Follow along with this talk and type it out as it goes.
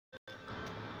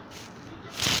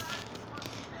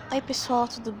Oi pessoal,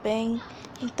 tudo bem?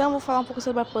 Então vou falar um pouco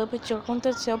sobre a Puppet, o que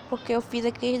aconteceu, porque eu fiz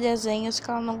aqueles desenhos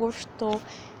que ela não gostou.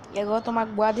 E agora eu tô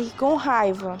magoada aqui com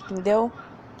raiva, entendeu?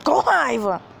 Com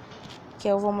raiva! Que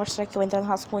eu vou mostrar aqui, eu vou entrar no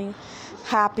rascunho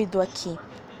rápido aqui.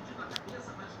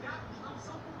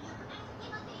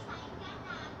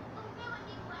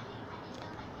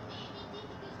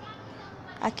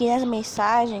 Aqui nas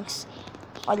mensagens,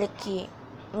 olha aqui,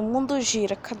 o mundo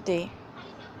gira, cadê?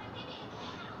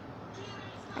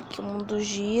 Aqui o mundo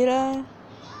gira.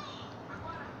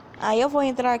 Aí eu vou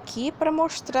entrar aqui pra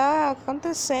mostrar o que tá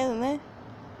acontecendo, né?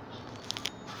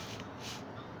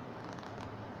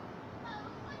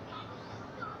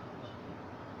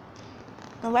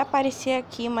 Não vai aparecer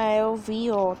aqui, mas eu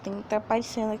vi, ó. Tem que estar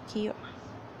aparecendo aqui, ó.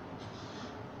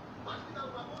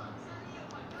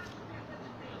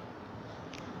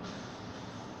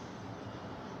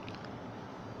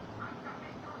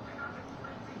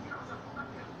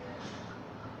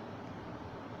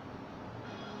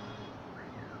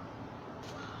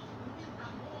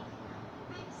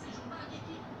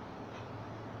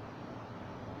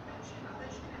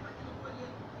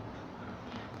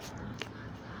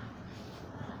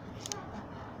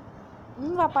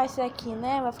 Não vai aparecer aqui,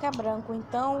 né? Vai ficar branco.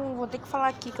 Então, vou ter que falar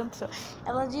aqui o que aconteceu.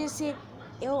 Ela disse...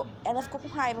 ela ficou com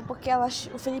raiva porque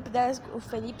o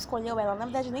Felipe escolheu ela. Na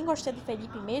verdade, eu nem gostei do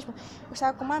Felipe mesmo.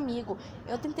 Gostava como amigo.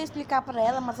 Eu tentei explicar pra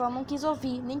ela, mas ela não quis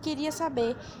ouvir. Nem queria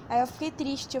saber. Aí eu fiquei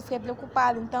triste, eu fiquei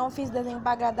preocupada. Então, eu fiz desenho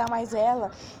pra agradar mais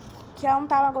ela. Que ela não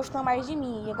tava gostando mais de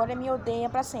mim. E agora me odeia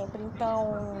pra sempre.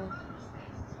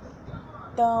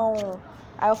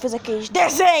 Aí eu fiz aqueles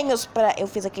desenhos Eu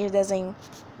fiz aqueles desenhos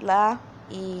lá.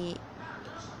 E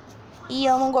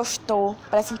ela não gostou.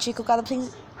 Pra sentir que o cara...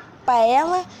 Pra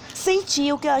ela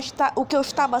sentir o que eu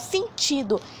estava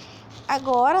sentindo.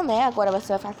 Agora, né? Agora você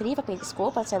vai ficar triste, vai pedir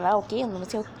desculpa, sei lá o que, não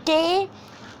sei o que.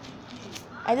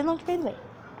 Ainda não te perdoei.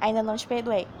 Ainda não te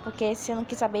perdoei. Porque você não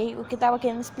quis saber o que eu tava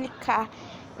querendo explicar.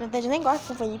 Na verdade, eu nem gosto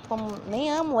do Felipe, nem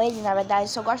amo ele, na verdade.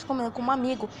 Só gosto como um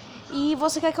amigo. E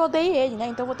você quer que eu odeie ele, né?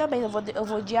 Então eu vou também. Eu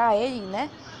vou odiar ele, né?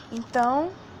 Então...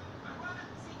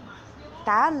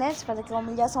 Tá, né? Você faz aqui uma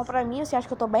humilhação pra mim. Você acha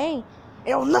que eu tô bem?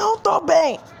 Eu não tô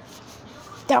bem!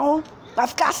 Então, vai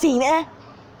ficar assim, né?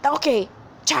 Tá ok.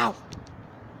 Tchau.